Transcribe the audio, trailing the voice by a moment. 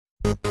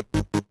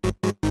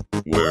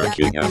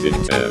Working as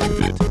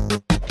intended.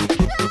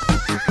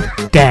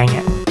 Dang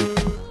it.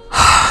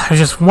 There's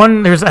just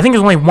one, I think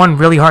there's only one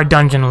really hard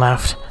dungeon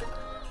left.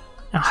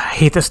 Oh, I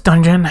hate this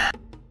dungeon.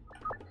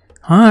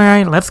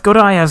 Alright, let's go to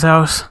Aya's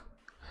house.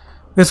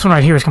 This one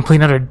right here is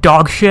complete utter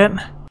dog shit.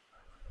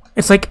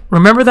 It's like,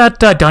 remember that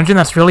dungeon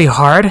that's really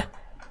hard?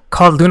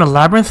 Called Luna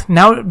Labyrinth?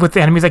 Now with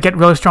the enemies that get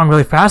really strong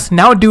really fast,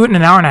 now do it in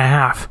an hour and a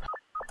half.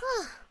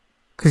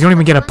 Because you don't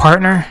even get a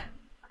partner.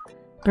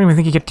 Don't even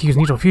think you get to use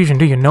neutral fusion,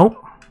 do you? Nope.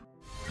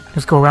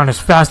 Just go around as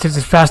fast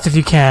as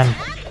you can.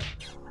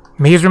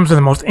 Maze rooms are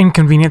the most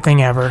inconvenient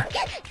thing ever.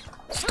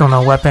 Still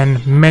no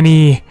weapon.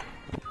 Many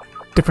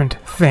different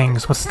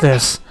things. What's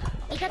this?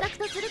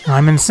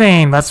 I'm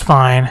insane. That's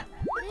fine.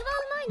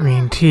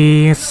 Green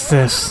tea. What's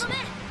this?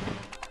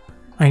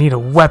 I need a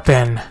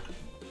weapon.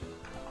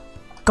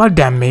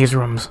 Goddamn maze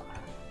rooms.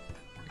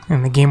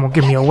 And the game will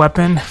give me a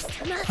weapon.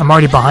 I'm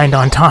already behind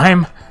on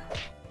time.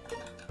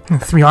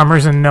 3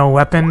 armors and no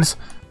weapons.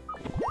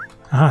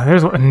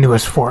 There's a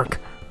newest fork.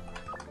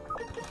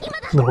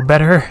 A little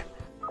better.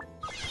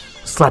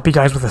 Slap you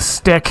guys with a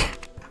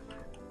stick.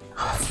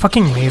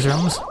 Fucking maze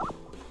rooms.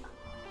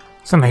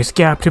 It's a nice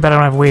gap. Too bad I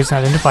don't have ways to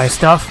identify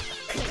stuff.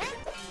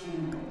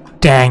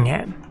 Dang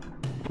it.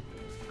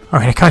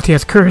 Alright,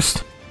 Akatia's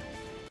cursed.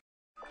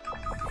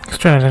 Let's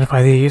try to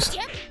identify these.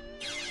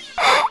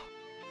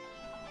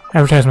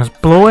 Advertisements.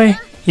 Blow away?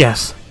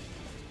 Yes.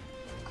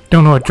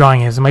 Don't know what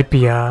drawing is. It might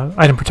be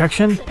item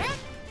protection.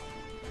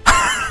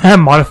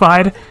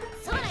 Modified.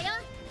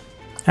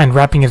 And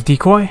wrapping as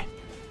decoy.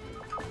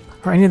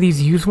 Are any of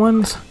these used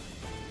ones?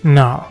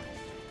 No.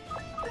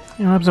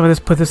 You know, let's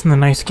put this in the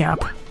nice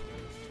gap.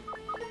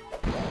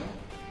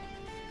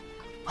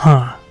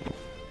 Huh.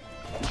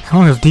 How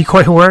long does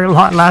decoy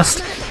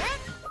last?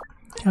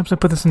 Perhaps I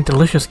put this in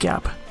delicious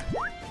gap.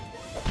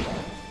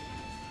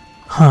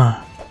 Huh.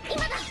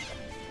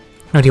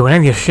 No idea what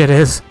any of this shit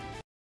is.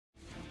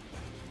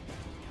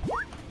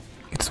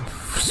 Get some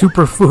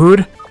super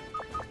food.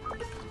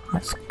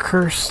 That's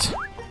cursed.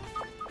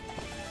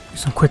 Do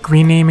some quick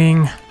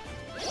renaming.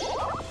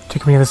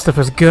 Check if any of this stuff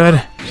is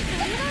good.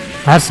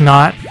 That's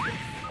not.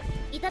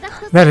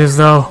 That is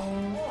though.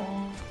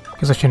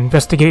 Guess I should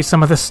investigate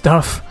some of this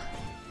stuff.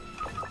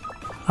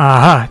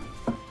 Aha.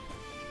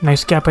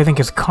 Nice gap I think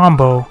is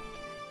combo.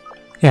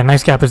 Yeah,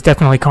 nice gap is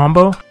definitely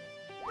combo.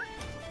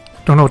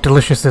 Don't know what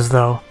delicious is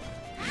though.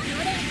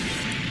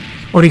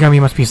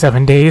 Origami must be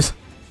 7 days.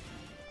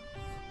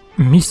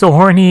 Me so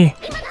horny.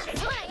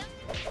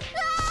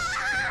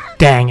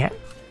 Dang it.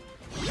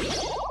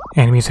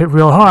 Enemies hit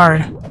real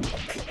hard.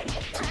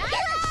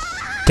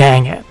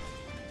 Dang it.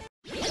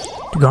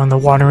 To go in the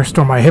water and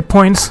restore my hit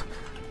points.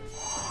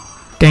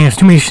 Dang, there's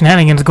too many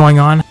shenanigans going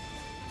on.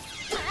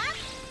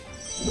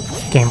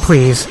 Game,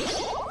 please.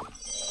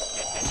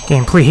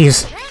 Game,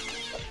 please.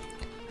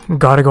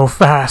 Gotta go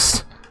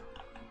fast.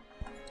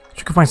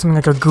 You can find something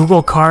like a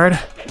Google card.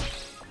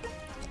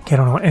 Okay, I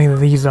don't know what any of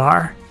these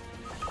are.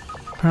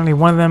 Apparently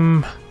one of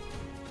them...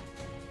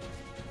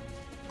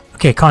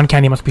 Okay, con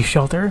candy must be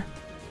shelter.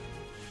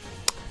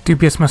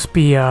 Dubious must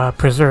be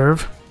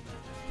preserve.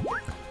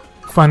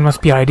 Fun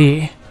must be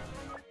ID.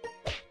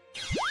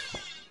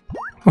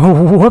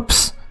 Oh,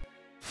 whoops!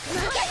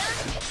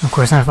 Of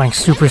course, I'm finding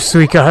super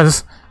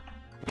suikas.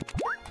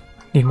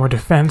 Need more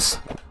defense.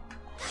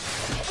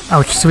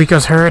 Ouch,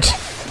 suikas hurt.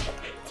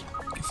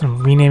 Get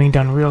some renaming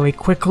done really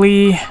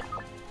quickly.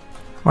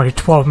 Already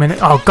 12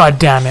 minutes. Oh, god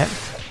damn it.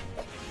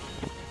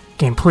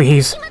 Game,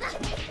 please.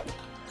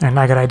 And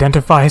I gotta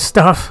identify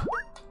stuff.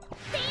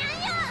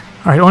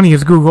 Alright, only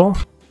use Google.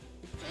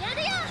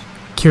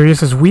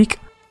 Curious is weak.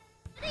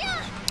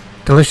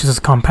 Delicious is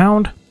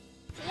compound.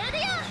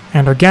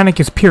 And organic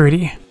is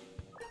purity.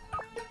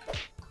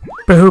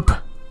 Boop.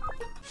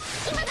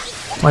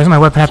 Why does my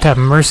weapon have to have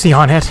mercy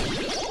on it?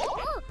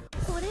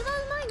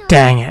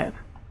 Dang it.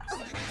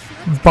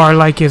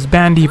 Bar-like is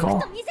band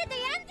evil.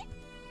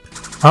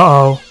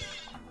 Uh-oh.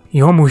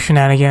 Yomu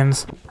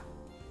shenanigans.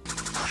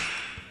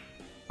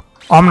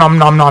 Om nom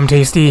nom nom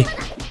tasty.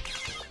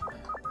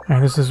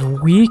 Alright, this is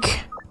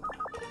weak.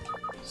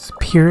 This is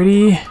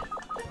purity.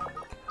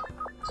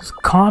 This is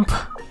comp.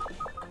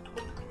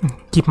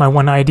 Keep my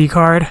one ID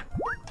card.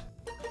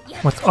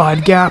 What's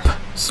odd gap?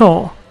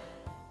 Soul.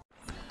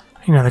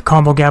 You know, the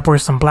combo gap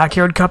works some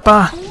black-haired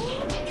kappa.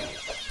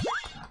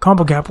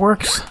 Combo gap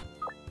works.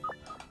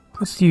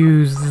 Let's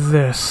use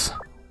this.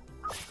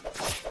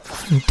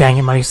 Dang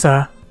it,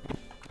 Marisa.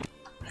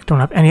 I don't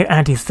have any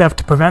anti-theft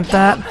to prevent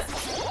that.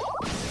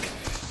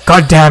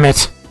 God damn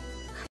it!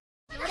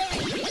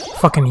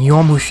 Fucking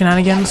Yomu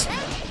shenanigans.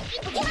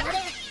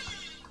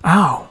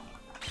 Ow.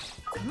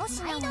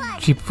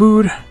 Cheap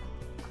food.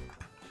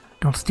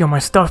 Don't steal my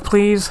stuff,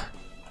 please.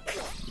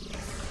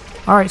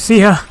 Alright,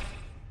 see ya.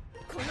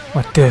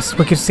 What this?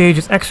 Wicked Sage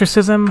is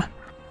exorcism.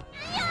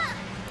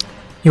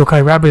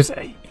 Yokai Rabbit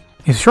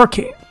is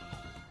shortcut.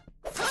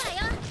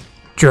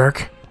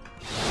 Jerk.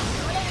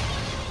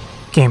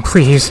 Game,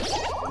 please.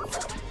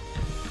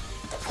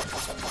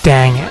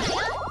 Dang it.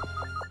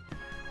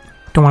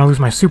 Don't want to lose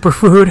my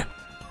superfood.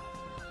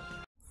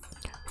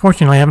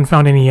 Fortunately, I haven't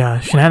found any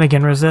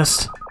shenanigan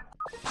resist.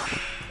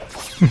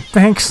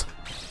 Thanks.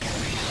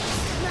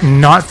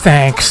 Not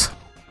thanks.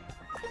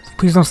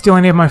 Please don't steal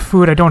any of my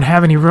food. I don't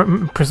have any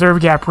room,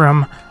 preserve gap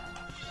room.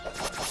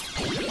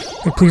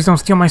 Hey, please don't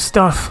steal my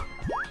stuff.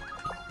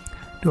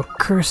 Do a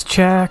curse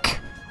check.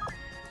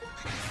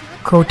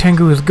 Crow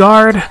Tengu is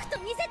guard.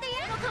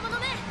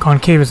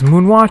 Concave is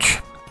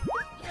moonwatch.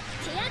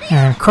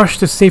 And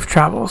crushed is safe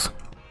travels.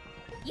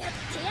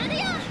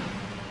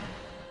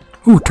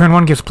 Ooh, turn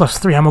 1 gives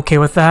 +3. I'm okay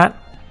with that.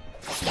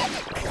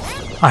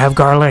 I have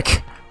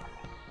garlic.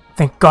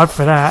 Thank God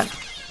for that.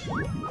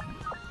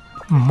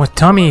 With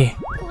tummy.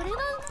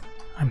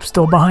 I'm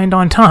still behind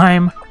on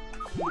time.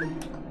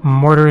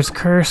 Mortar is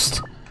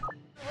cursed.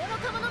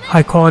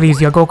 High quality is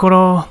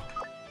Yagokoro.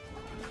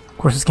 Of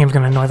course, this game's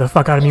gonna annoy the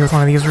fuck out of me with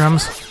one of these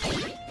rooms.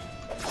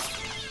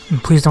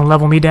 And please don't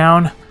level me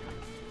down.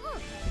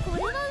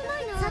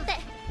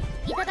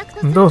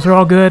 And those are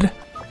all good.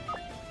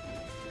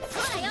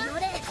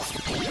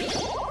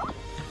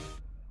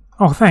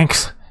 Oh,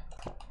 thanks.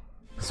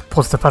 This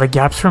pulls stuff out of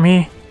gaps for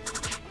me.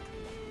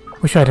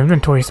 Wish I had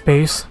inventory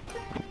space.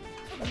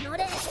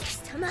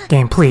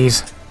 Game,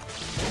 please.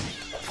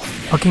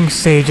 Fucking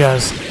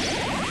sages.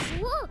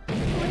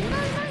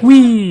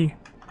 Whee!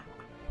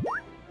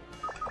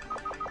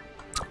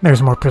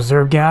 There's more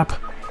preserve gap.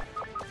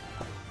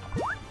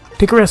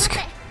 Take a risk.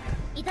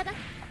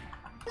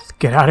 Let's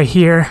get out of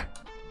here.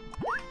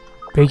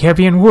 Big,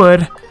 heavy, and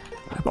wood.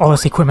 I have all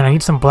this equipment. I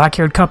need some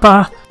black-haired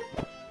kappa.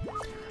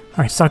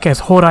 Alright, Sake has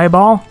hold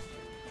eyeball.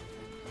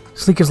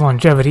 Sleek is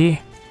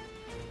longevity.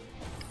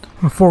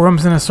 And 4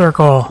 rooms in a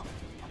circle.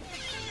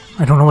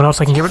 I don't know what else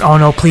I can get rid of. Oh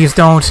no, please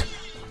don't.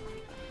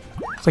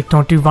 It's like,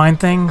 don't do vine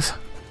things.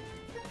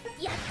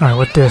 Alright,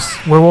 with this,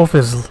 werewolf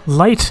is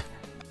light.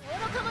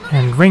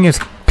 And ring is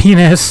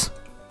penis.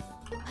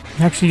 I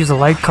can actually use a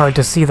light card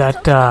to see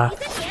that the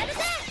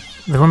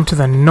room to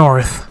the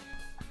north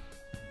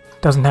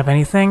doesn't have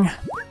anything.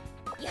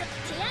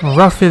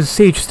 Rough is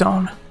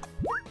sagestone.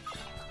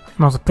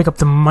 I'll also pick up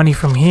the money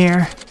from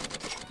here.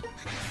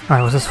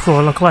 Alright, what's this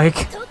floor look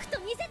like?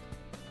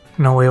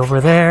 No way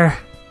over there.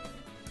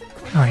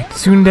 Alright,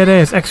 Tsundere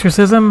is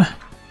exorcism.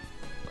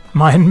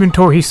 My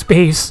inventory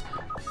space.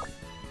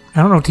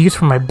 I don't know what to use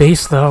for my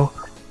base though.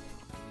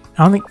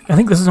 I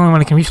think this is the only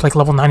one I can reach like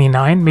level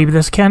 99. Maybe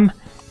this can.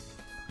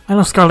 I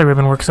know Scarlet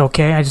Ribbon works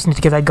okay. I just need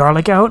to get that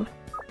garlic out.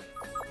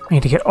 I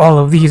need to get all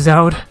of these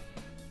out.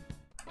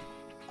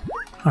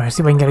 Alright,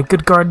 see if I can get a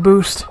good guard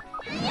boost.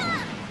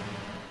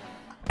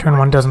 Turn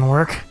 1 doesn't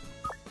work.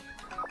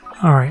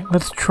 Alright,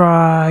 let's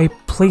try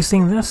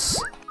placing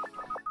this.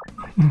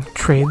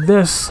 Trade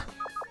this.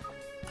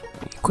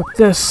 Equip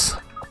this.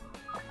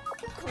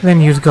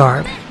 Then use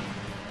guard.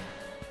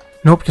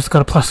 Nope, just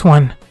got a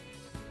 +1.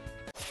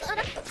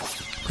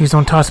 Please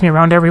don't toss me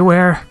around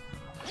everywhere.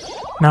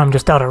 Now I'm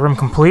just out of room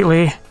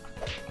completely.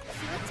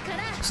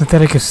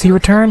 Synthetic is sea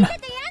return.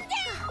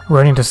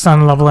 Running into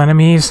sun level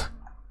enemies.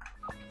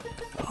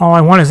 All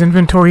I want is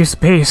inventory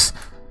space.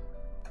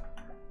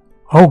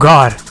 Oh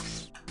god.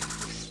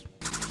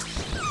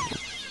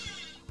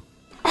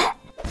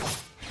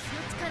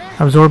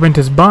 Absorbent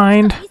is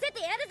bind.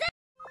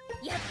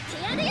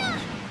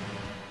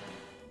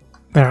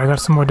 There, I got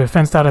some more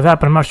defense out of that,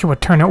 but I'm not sure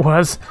what turn it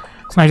was.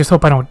 So I just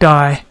hope I don't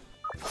die.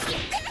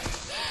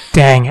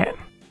 Dang it.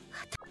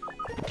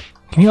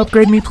 Can you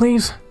upgrade me,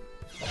 please?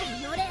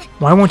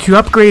 Why won't you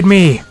upgrade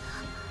me?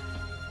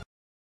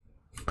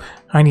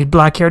 I need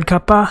black-haired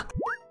kappa.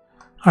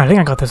 Alright, I think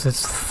I got this.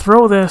 Let's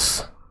throw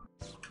this.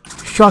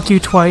 Shock you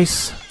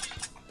twice.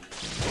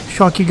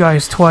 Shock you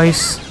guys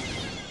twice.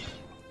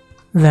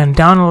 Then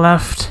down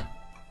left.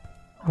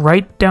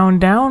 Right down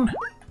down.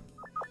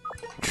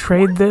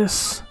 Trade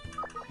this.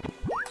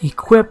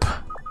 Equip.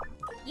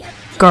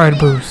 Guard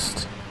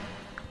boost.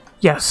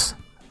 Yes.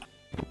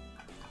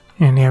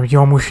 And yeah,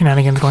 Yomu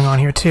shenanigans going on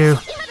here too.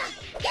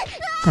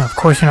 And of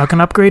course you're not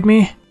gonna upgrade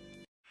me.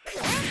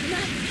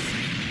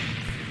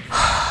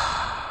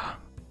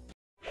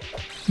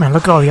 Man,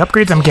 look at all the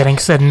upgrades I'm getting,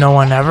 said no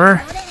one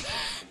ever.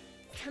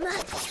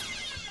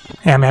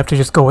 Yeah, I may have to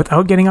just go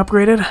without getting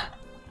upgraded.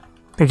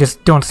 They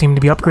just don't seem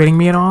to be upgrading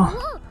me at all.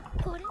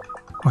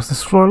 What's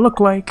this floor look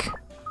like?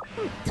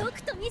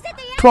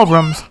 12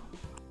 rooms.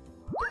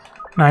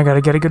 Now I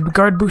gotta get a good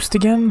guard boost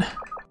again.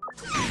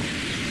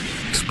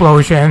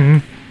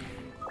 Explosion.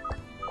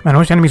 Man, I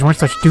wish enemies weren't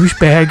such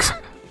douchebags.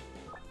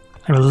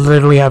 I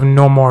literally have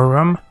no more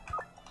room.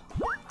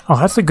 Oh,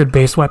 that's a good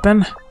base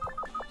weapon.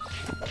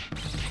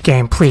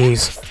 Game,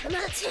 please.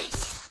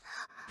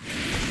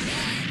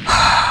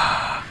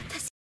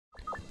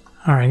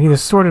 Alright, I need a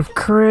Sword of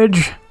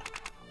Courage.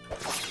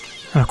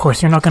 And of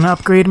course, you're not gonna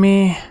upgrade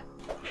me.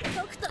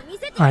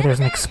 Alright, there's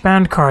an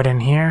expand card in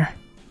here.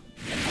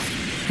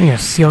 I need a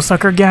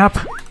Sealsucker Gap.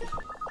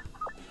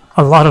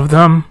 A lot of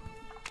them.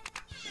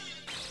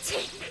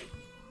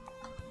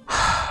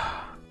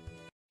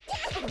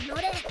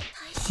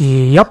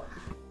 Yup.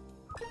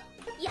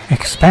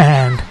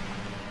 Expand.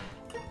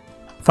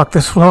 Fuck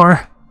this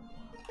floor.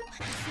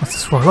 What's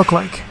this floor look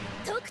like?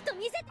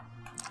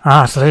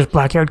 Ah, so there's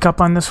black-haired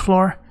kappa on this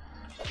floor.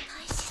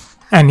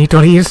 And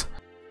Nitori's.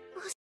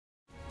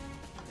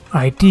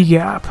 ID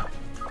gap.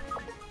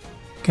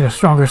 Get a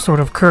stronger sort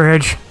of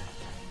courage.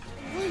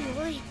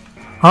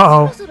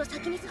 Uh-oh.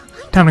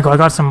 Time to go. I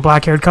got some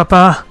black-haired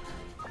kappa.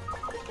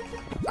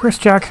 Curse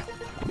check.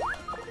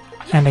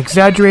 And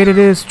exaggerated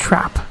is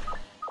trap.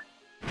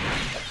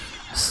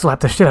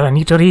 Slap the shit out of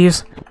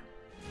Nitori's.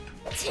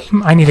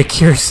 I need a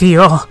cure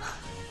seal.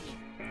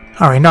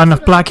 Alright, not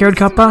enough black-haired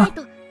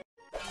kappa.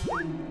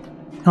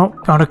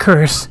 Nope, found a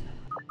curse.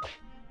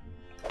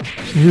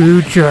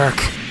 You jerk.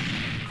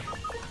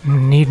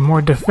 Need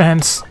more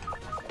defense.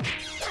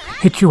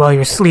 Hit you while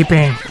you're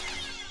sleeping.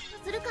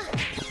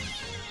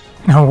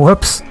 Oh,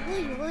 whoops.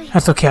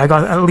 That's okay, I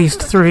got at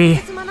least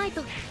 3.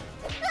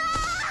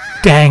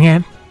 Dang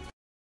it.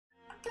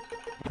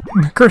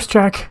 Curse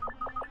check.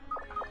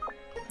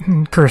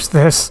 Curse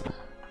this.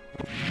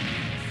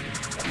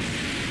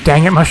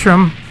 Dang it,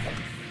 mushroom.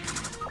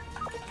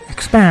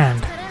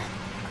 Expand.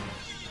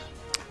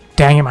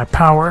 Dang it, my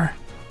power.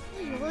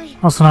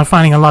 Also not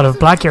finding a lot of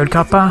black-haired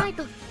kappa.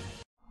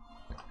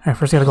 Alright,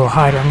 first I gotta go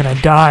hide or I'm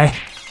gonna die.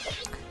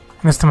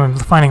 And this time I'm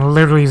finding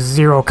literally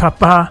 0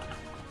 kappa.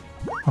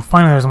 Well,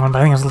 finally there's one,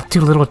 but I think it's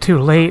too little too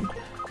late.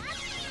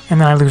 And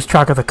then I lose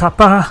track of the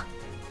kappa.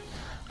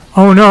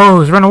 Oh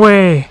no, run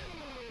away!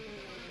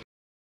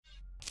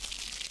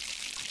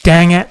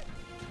 Dang it.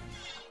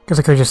 Guess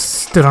I could've just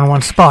stood on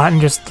one spot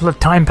and just let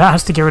time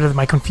pass to get rid of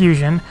my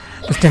confusion.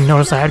 Just didn't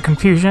notice I had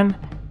confusion.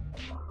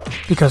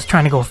 Because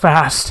trying to go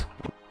fast.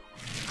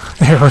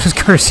 There, I'll just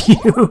curse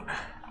you.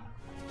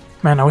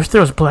 Man, I wish there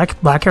was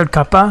black-haired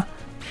kappa.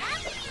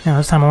 Yeah,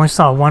 this time I only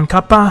saw 1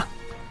 kappa.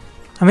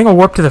 I think I'll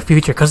warp to the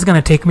future, because it's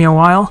going to take me a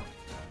while.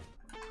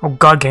 Oh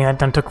god, getting that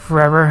done took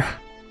forever.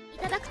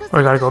 Or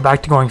I gotta go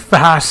back to going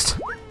fast.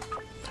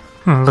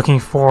 Looking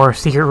for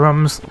secret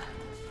rooms.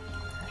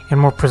 Get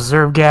more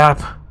preserve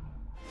gap.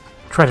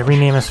 Try to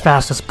rename as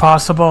fast as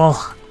possible.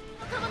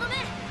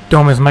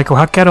 Dome is Maiko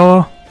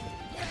Hakero.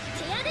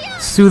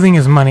 Soothing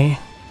is money.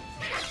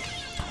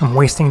 I'm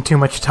wasting too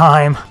much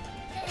time.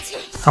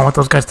 I want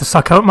those guys to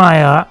suck out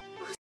my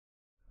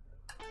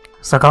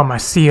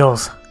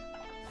seals.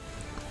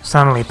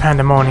 Suddenly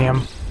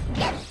pandemonium.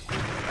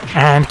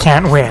 And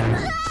can't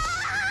win.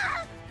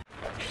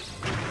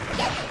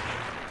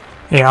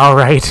 Yeah,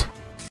 alright.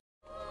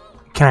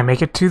 Can I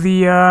make it to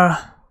the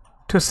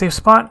to a safe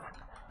spot?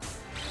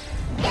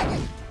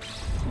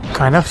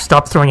 Kind of.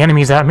 Stop throwing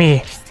enemies at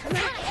me.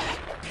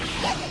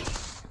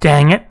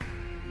 Dang it.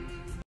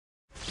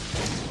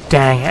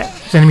 Dang it.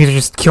 These enemies are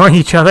just killing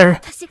each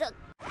other.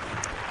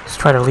 Let's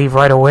try to leave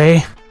right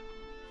away.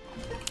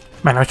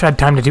 Man, I wish I had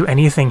time to do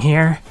anything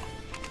here.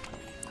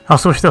 I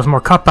also wish there was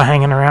more kappa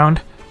hanging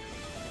around.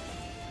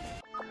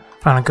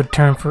 Found a good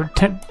turn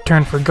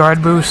for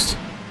guard boost.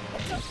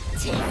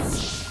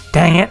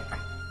 Dang it.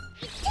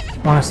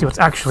 I want to see what's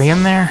actually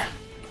in there.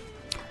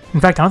 In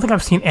fact, I don't think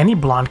I've seen any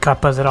blonde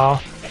kappas at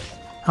all.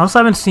 I also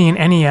haven't seen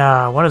any,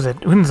 what is it?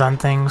 Unzan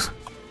things.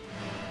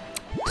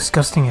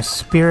 Disgusting as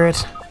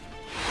spirit.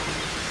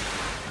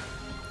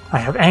 I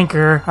have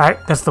anchor.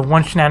 That's the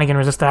one shenanigan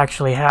resist I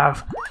actually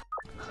have.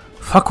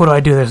 Fuck, what do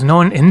I do? There's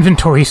no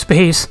inventory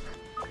space.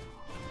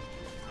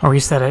 I'll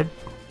reset it.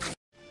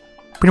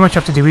 Pretty much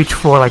have to do each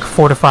floor like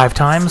 4 to 5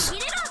 times.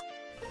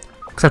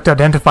 Except to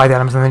identify the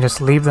items and then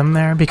just leave them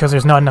there because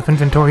there's not enough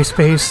inventory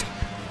space.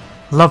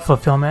 Love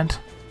fulfillment.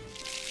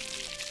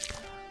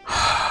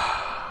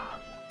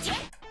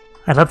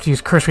 I'd love to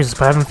use curse resist,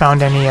 but I haven't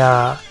found any,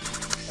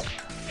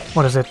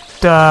 what is it?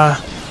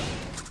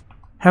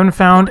 Haven't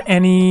found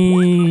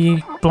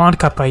any blonde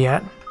kappa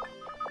yet.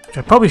 Which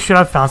I probably should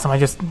have found some, I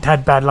just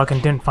had bad luck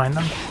and didn't find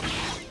them.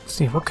 Let's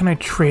see, what can I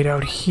trade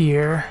out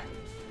here?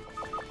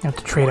 I have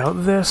to trade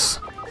out this.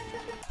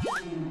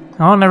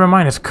 Oh, never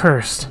mind, it's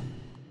cursed.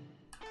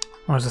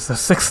 What is this, the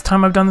 6th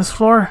time I've done this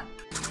floor?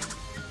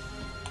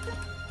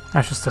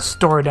 That's just a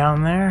store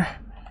down there.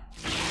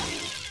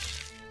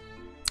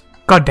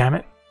 God damn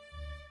it.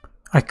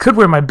 I could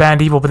wear my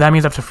Band Evil, but that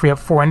means I have to free up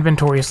 4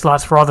 inventory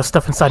slots for all the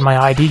stuff inside my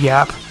ID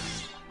gap.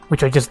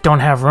 Which I just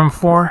don't have room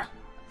for.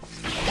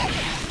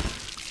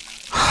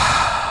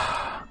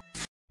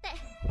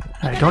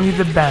 I don't need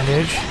the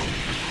bandage.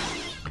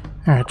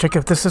 Alright, check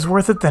if this is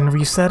worth it, then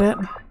reset it.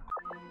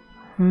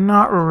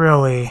 Not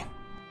really.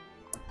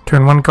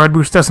 Turn 1 guard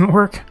boost doesn't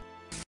work.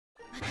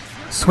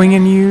 Swing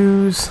and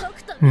use.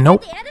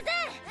 Nope.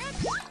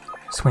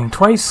 Swing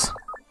twice.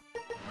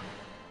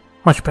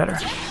 Much better.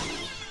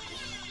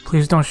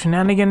 Please don't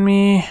shenanigan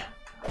me.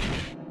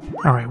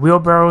 Alright,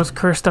 wheelbarrow is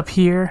cursed up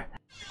here.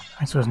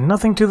 Alright, so there's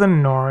nothing to the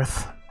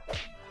north.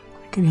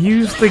 I could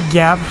use the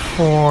gap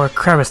for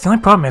crevice. The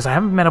only problem is I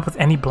haven't met up with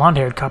any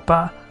blonde-haired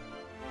kappa.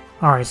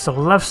 Alright, so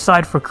left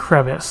side for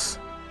crevice.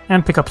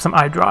 And pick up some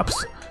eye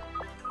drops.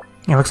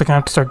 It looks like I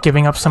have to start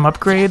giving up some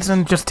upgrades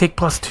and just take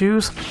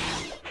 +2s.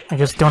 I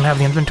just don't have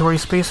the inventory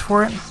space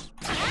for it.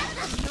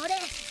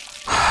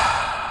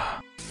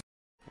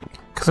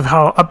 Because of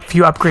how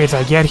few upgrades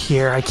I get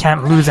here, I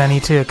can't lose any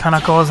to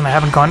Kanakos, and I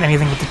haven't gotten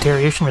anything with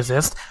deterioration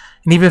resist.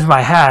 And even if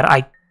I had,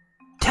 I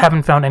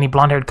haven't found any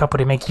blonde-haired couple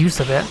to make use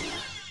of it.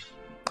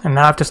 And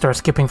now I have to start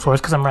skipping floors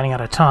because I'm running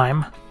out of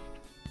time.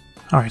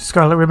 Alright,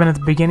 Scarlet Ribbon at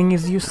the beginning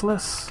is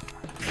useless.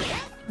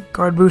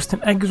 Guard boost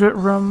and exit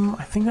room.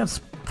 I think that's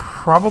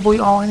probably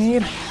all I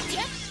need.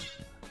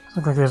 Doesn't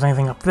look like there's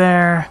anything up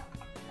there.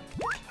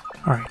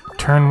 Alright,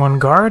 turn 1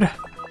 guard.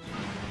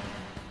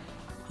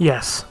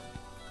 Yes.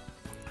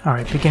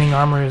 Alright, beginning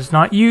armor is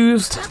not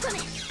used.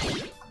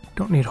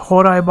 Don't need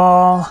Hodai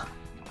Ball.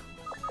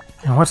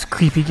 And what's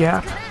Creepy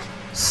Gap?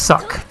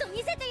 Suck.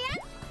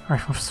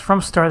 Alright,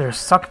 from start there's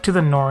Suck to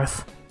the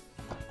north.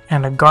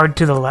 And a guard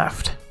to the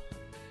left.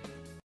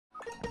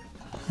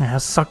 It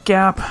has Suck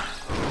Gap.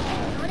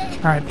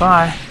 Alright,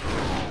 bye.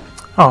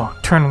 Oh,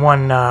 turn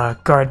 1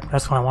 guard.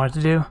 That's what I wanted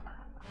to do.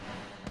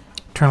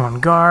 Turn 1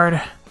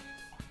 guard.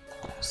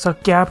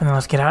 Suck Gap, and then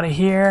let's get out of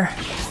here.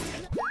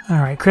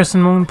 Alright,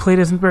 Crescent Moon Plate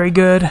isn't very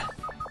good.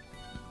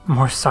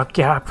 More Suck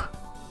Gap.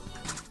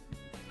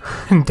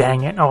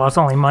 Dang it. Oh, that's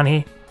only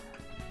money.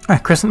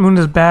 Alright, Crescent Moon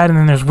is bad, and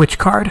then there's Witch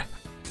Card.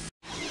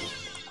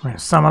 We're in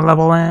Summer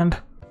Level Land.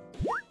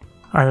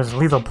 Alright, there's a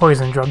lethal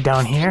poison drug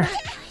down here.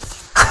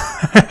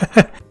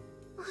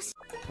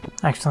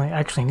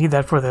 Actually need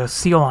that for the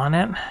seal on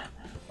it.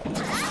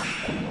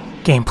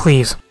 Game,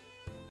 please.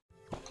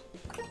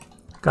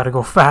 Gotta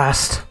go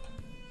fast.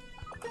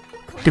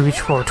 Do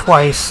each floor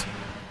twice.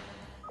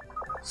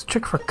 Let's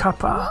check for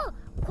kappa.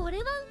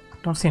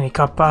 Don't see any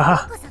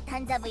kappa.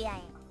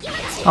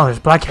 Oh, there's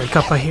black-haired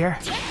kappa here.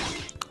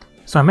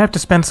 So I may have to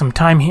spend some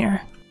time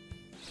here.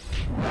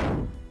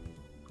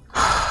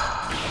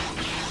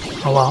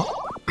 Oh well.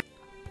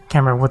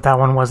 Can't remember what that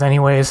one was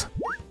anyways.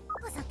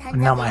 But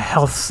now my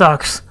health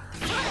sucks.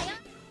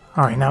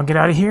 Alright, now get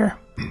out of here.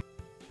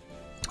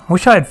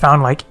 Wish I had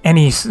found like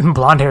any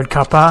blonde-haired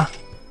kappa.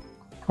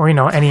 Or, you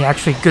know, any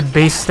actually good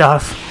base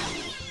stuff.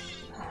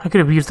 I could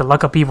have used the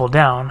Luck Up Evil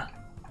down.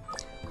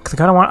 Because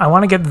I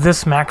want to get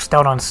this maxed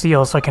out on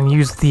seals so I can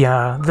use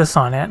the this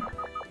on it.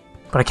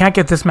 But I can't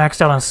get this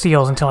maxed out on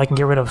seals until I can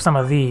get rid of some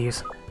of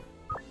these.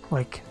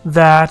 Like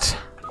that.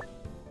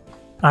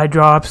 Eye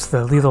drops,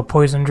 the lethal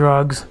poison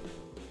drugs.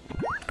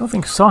 I don't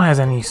think Saw has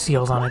any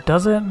seals on it,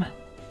 does it?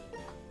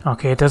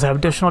 Okay, it does have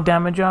additional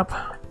damage up.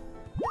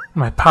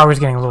 My power's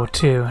getting low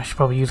too. I should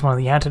probably use one of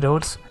the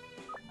antidotes.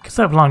 Guess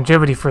I have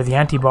longevity for the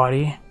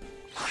antibody.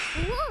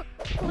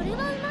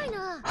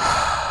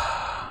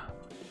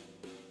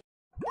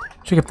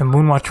 Should get the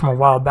Moonwatch from a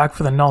while back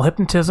for the Null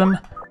Hypnotism.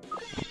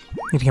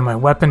 Need to get my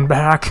weapon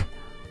back.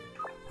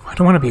 I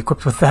don't want to be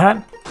equipped with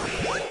that.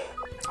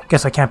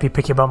 Guess I can't be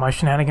picky about my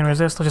shenanigan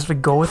resist. I'll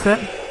just go with it.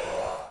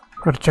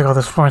 Go to check out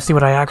this floor and see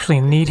what I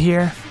actually need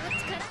here.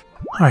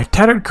 Alright,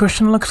 Tattered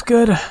Cushion looks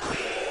good.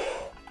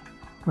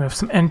 We have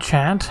some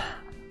enchant.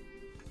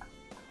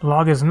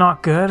 Log is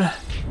not good.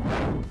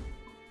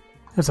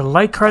 There's a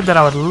light card that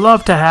I would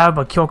love to have,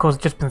 but Kyoko's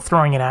just been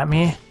throwing it at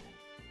me.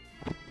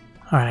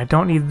 Alright, I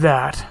don't need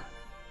that.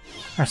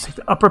 Let's take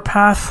the upper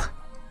path,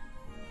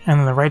 and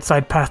then the right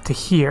side path to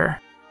here.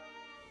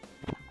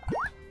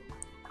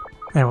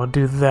 And we'll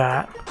do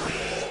that.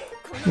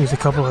 Use a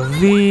couple of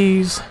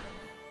these.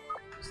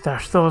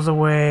 Stash those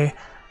away.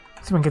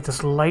 See if we can get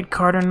this light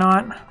card or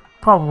not.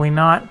 Probably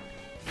not.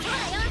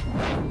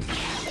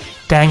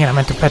 Dang it, I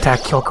meant to attack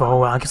Kyoko. Oh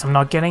well, I guess I'm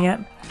not getting it.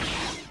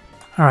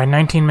 Alright,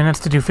 19 minutes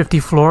to do 50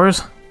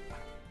 floors.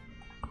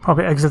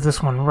 Probably exit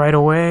this one right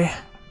away.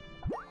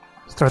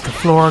 Start the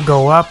floor,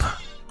 go up.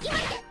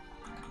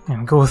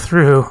 And go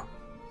through.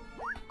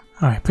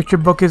 Alright, picture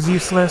book is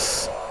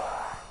useless.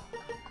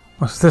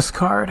 What's this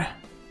card?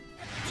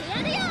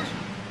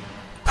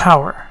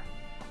 Power.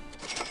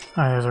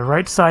 Alright, there's a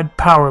right side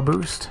power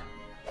boost.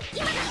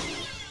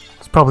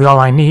 That's probably all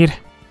I need.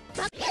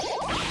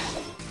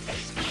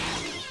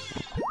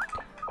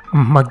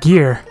 My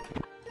gear.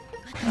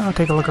 I'll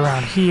take a look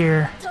around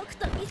here.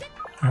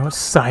 Alright, what's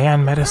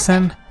Cyan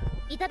Medicine?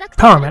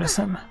 Power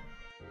Medicine.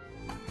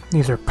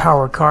 These are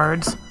power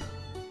cards.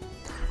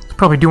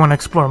 Probably do want to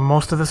explore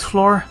most of this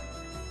floor.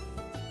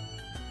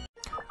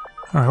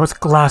 Alright, what's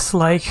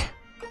Glass-like?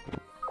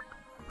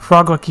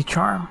 Frog Lucky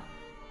Charm.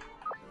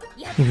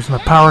 Use my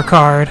power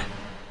card.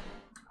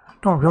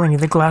 Don't really need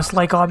the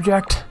glass-like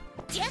object.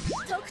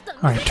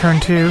 Alright, turn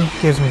 2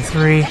 gives me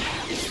 3.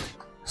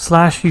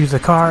 Slash, use a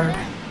card.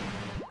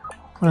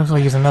 What if I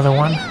use another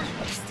one?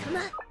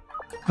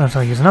 What if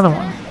I use another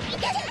one?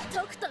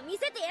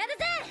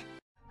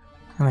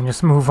 And then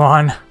just move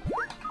on.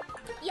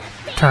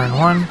 Turn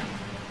 1.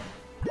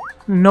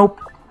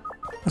 Nope.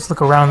 Let's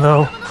look around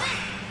though.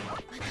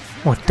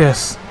 With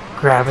this.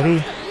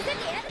 Gravity.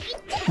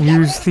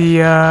 Use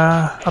the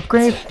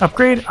upgrade?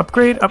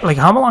 Like,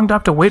 how long do I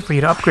have to wait for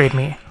you to upgrade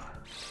me?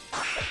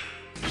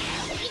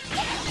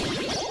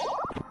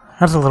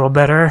 That's a little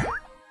better.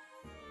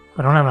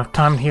 I don't have enough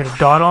time here to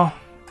dawdle.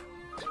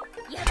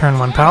 Turn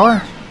 1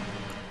 power?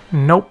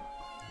 Nope.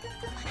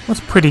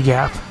 What's Pretty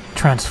Gap?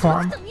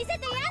 Transform.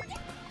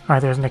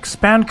 Alright, there's an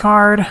expand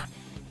card.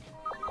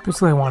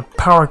 Basically, I want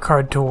power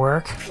card to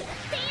work.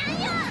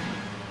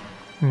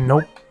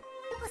 Nope.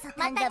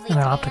 And then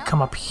I'll have to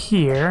come up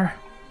here.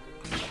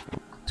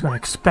 Do an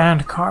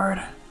expand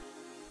card.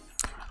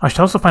 I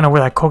should also find out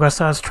where that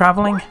Kogasa is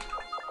traveling.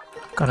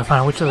 Gotta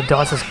find out which of the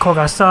dots is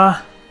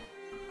Kogasa.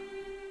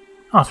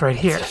 Oh, it's right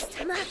here.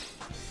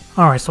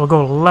 Alright, so we'll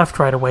go left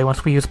right away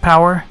once we use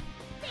power.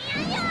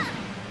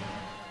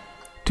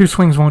 2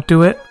 swings won't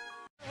do it.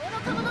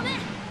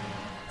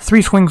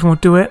 3 swings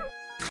won't do it.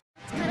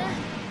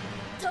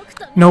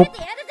 Nope.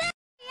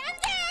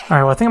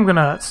 Alright, well I think I'm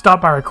gonna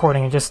stop my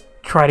recording and just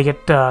try to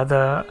get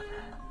a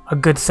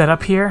good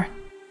setup here.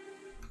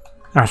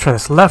 Alright, try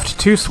this. Left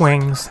 2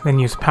 swings, then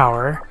use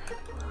power.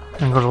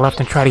 And go to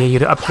left and try to get you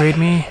to upgrade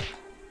me.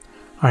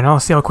 Alright, now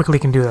let's see how quickly you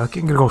can do that.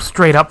 I'm gonna go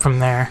straight up from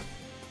there.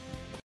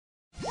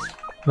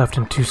 Left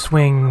and 2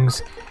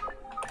 swings.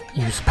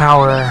 Use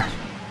power.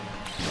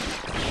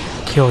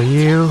 Kill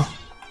you.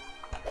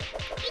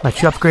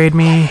 Let you upgrade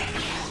me.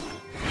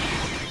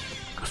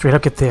 Go straight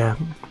up, get the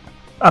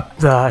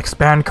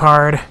expand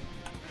card.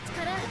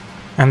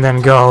 And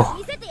then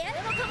go.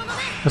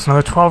 There's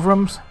another 12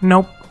 rooms?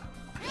 Nope.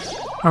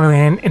 Not really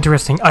any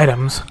interesting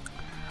items.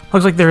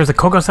 Looks like there's a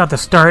Kogos at the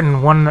start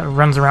and one that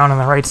runs around on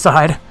the right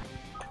side.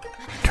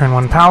 Turn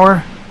 1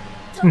 power.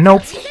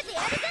 Nope.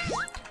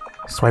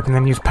 Swipe and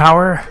then use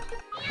power.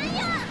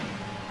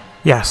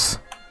 Yes.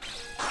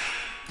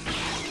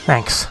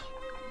 Thanks.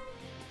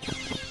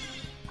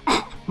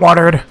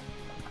 Watered.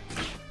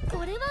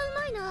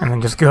 And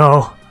then just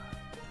go.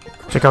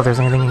 Check out if there's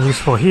anything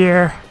useful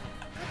here.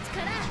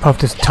 Puff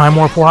this time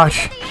warp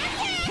watch.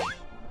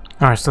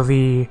 Alright, so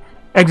the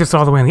exit's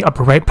all the way in the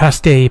upper right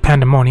past a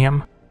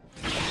pandemonium.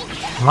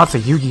 And lots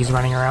of Yugis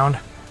running around.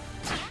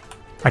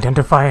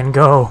 Identify and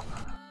go.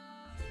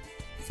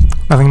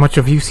 Nothing much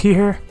of use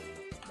here.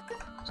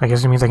 So I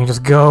guess it means I can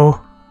just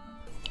go.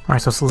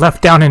 Alright, so it's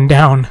left, down, and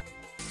down.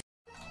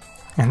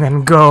 And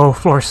then go,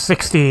 floor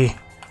 60.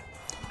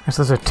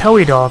 So there's a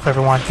Toei doll if I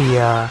ever want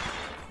the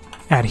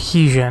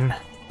adhesion,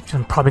 which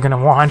I'm probably going to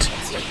want.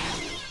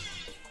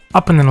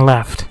 Up and then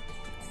left.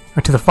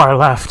 Or to the far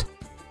left.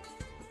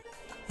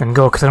 Then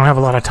go, because I don't have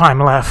a lot of time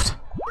left.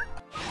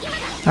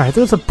 Alright,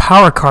 there's a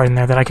power card in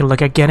there that I could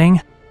look at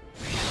getting.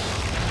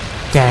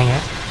 Dang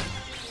it.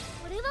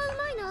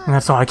 And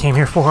that's all I came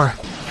here for.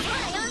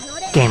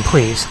 Game,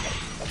 please.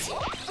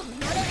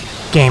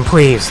 Game,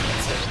 please.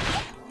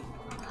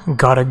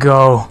 Gotta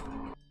go.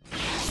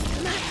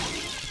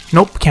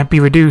 Nope, can't be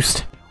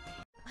reduced.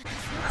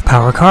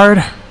 Power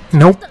card?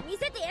 Nope.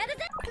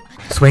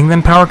 Swing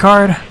then power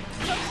card?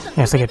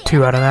 Yes, I get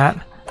 2 out of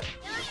that.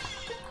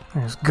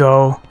 Just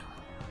go.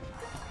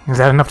 Is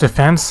that enough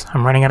defense?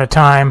 I'm running out of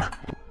time.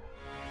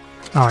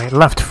 Alright,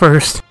 left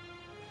first.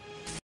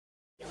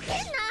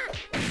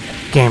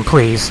 Game,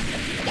 please.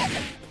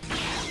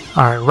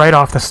 Alright, right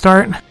off the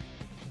start.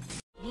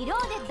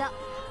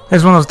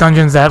 It's one of those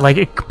dungeons that, like,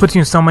 it puts you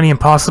in so many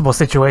impossible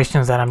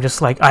situations that I'm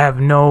just like, I have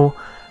no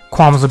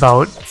qualms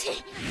about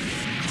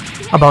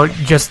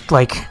just,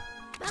 like,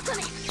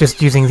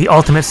 just using the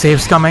ultimate save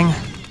scumming.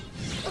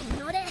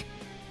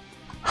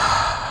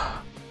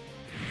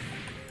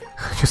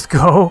 Just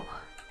go.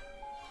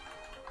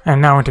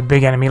 And now into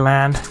big enemy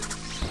land.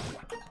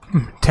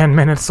 10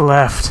 minutes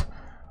left.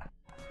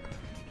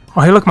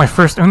 Oh, hey, look, my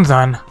first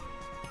Unzan.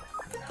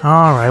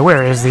 Alright,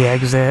 where is the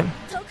exit?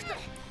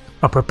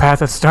 Upper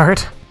path at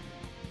start.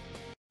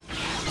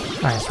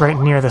 Alright, it's right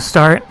near the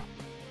start.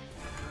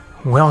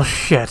 Well,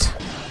 shit.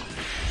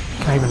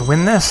 Can I even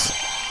win this?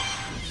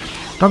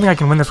 Don't think I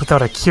can win this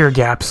without a cure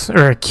gaps,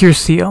 or a cure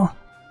seal.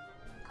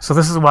 So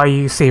this is why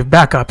you save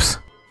backups.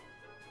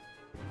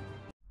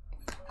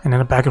 And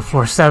then back at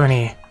floor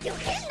 70.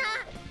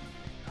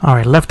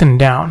 Alright, left and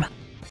down.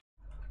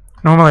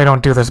 Normally I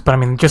don't do this, but I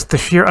mean, just the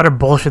sheer utter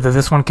bullshit that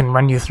this one can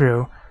run you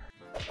through.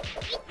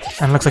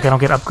 And it looks like I don't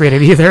get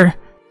upgraded either.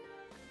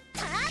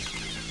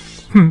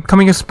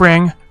 Coming a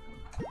spring.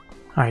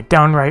 Alright,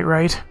 down, right,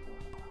 right.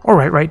 Or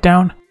right, right,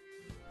 down.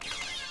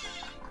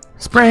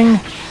 Spring!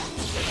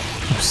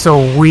 I'm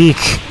so weak.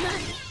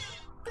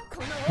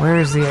 Where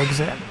is the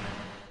exit?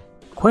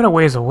 Quite a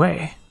ways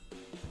away.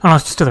 Oh no,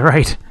 it's just to the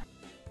right.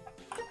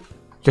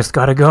 Just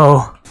gotta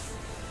go.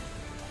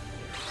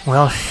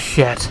 Well,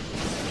 shit.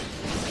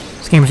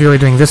 This game's really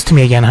doing this to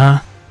me again, huh?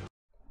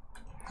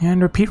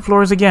 And repeat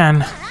floors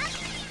again.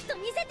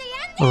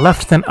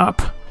 Left then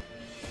up.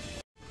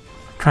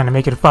 Trying to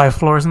make it 5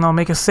 floors and I'll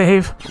make a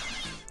save.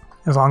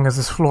 As long as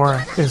this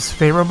floor is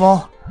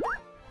favorable.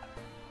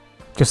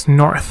 Just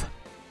north.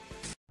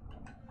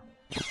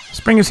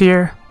 Spring is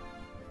here.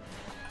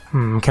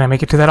 Can I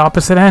make it to that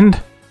opposite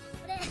end?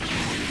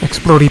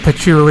 Explodey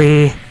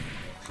patchouli.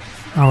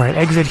 Alright,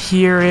 exit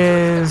here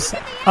is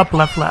up,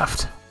 left,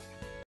 left.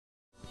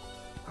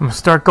 I'm gonna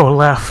start, go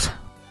left.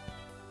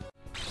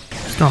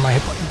 Restore my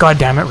hit, God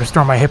damn it,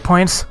 restore my hit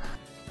points.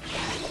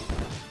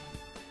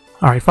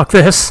 Alright, fuck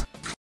this.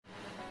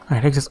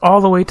 Alright, exits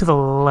all the way to the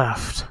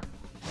left.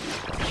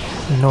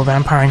 No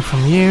vampiring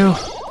from you.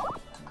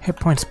 Hit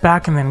points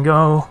back and then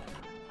go.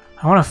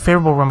 I want a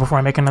favorable run before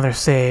I make another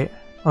save.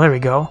 Oh, there we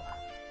go.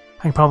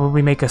 I can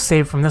probably make a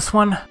save from this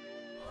one.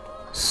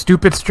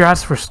 Stupid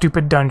strats for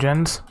stupid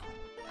dungeons.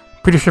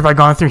 Pretty sure if I'd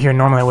gone through here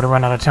normally I would have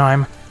run out of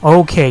time.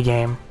 Okay,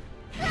 game.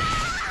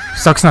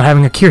 Sucks not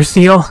having a cure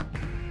seal.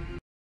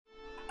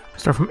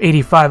 Start from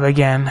 85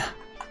 again.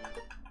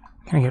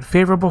 Can I get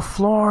favorable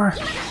floor?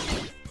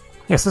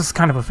 Yes, this is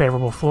kind of a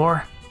favorable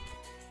floor.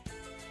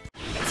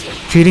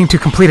 Cheating to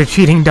complete a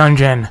cheating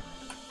dungeon.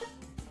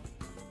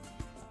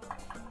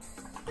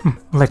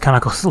 Let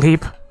Kanako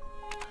sleep.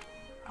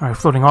 Alright,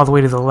 floating all the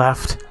way to the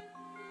left.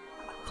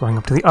 Floating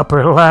up to the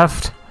upper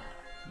left.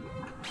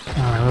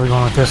 Alright, really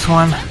going with this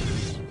one.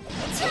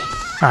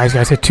 Alright, these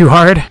guys hit too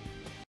hard.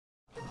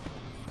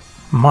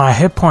 My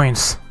hit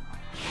points.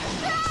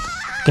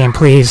 Game,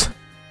 please.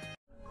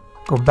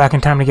 Go back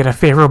in time to get a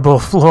favorable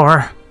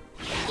floor.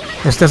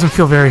 This doesn't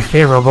feel very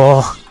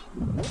favorable.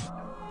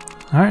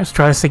 Alright, let's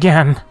try this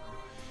again.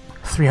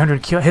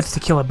 300 hits to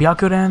kill a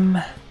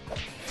Byakuren.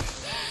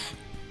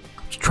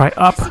 Let's try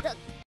up.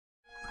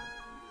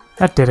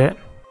 That did it.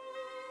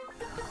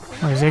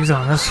 Where's the exit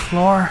on this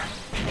floor?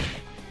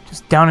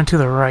 Just down and to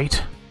the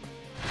right.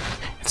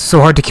 It's so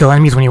hard to kill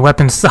enemies when your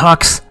weapon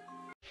sucks.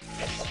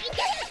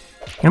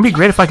 It'd be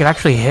great if I could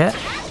actually hit.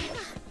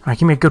 Alright,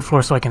 give me a good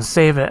floor so I can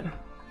save it.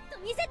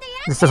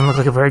 This doesn't look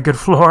like a very good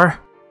floor.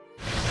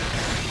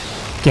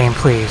 Game,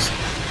 please.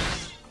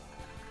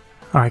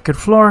 Alright, good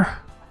floor.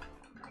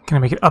 Can I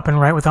make it up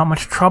and right without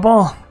much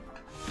trouble?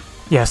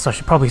 Yes, I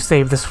should probably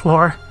save this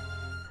floor.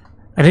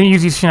 I didn't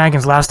use these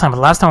shenanigans last time, but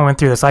last time I went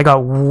through this, I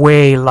got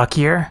way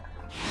luckier.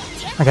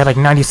 I got like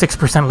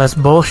 96% less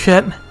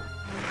bullshit.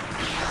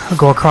 I'll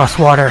go across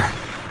water.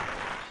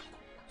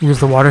 Use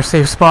the water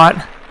save spot.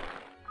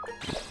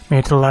 Made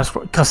it to the last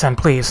floor. Kasen,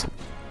 please.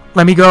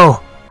 Let me go!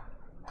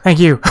 Thank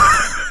you.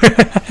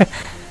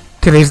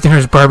 Today's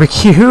dinner's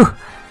barbecue.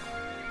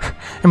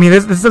 I mean,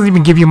 this doesn't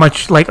even give you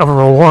much, like, of a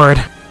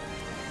reward.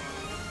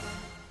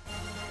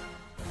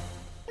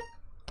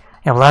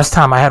 Yeah, last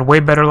time I had way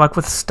better luck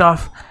with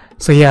stuff.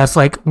 So yeah, it's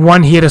like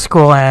 1 Hieta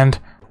scroll and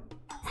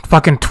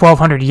fucking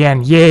 1200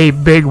 yen. Yay,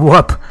 big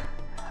whoop.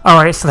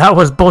 Alright, so that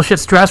was bullshit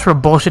strats for a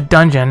bullshit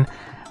dungeon.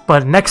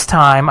 But next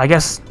time, I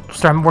guess,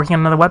 start working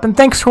on another weapon.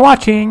 Thanks for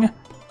watching!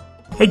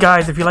 Hey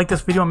guys, if you like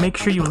this video, make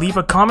sure you leave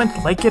a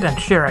comment, like it, and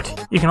share it.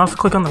 You can also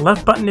click on the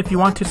left button if you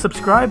want to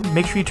subscribe.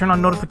 Make sure you turn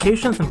on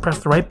notifications and press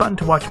the right button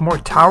to watch more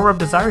Tower of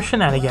Desire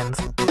shenanigans.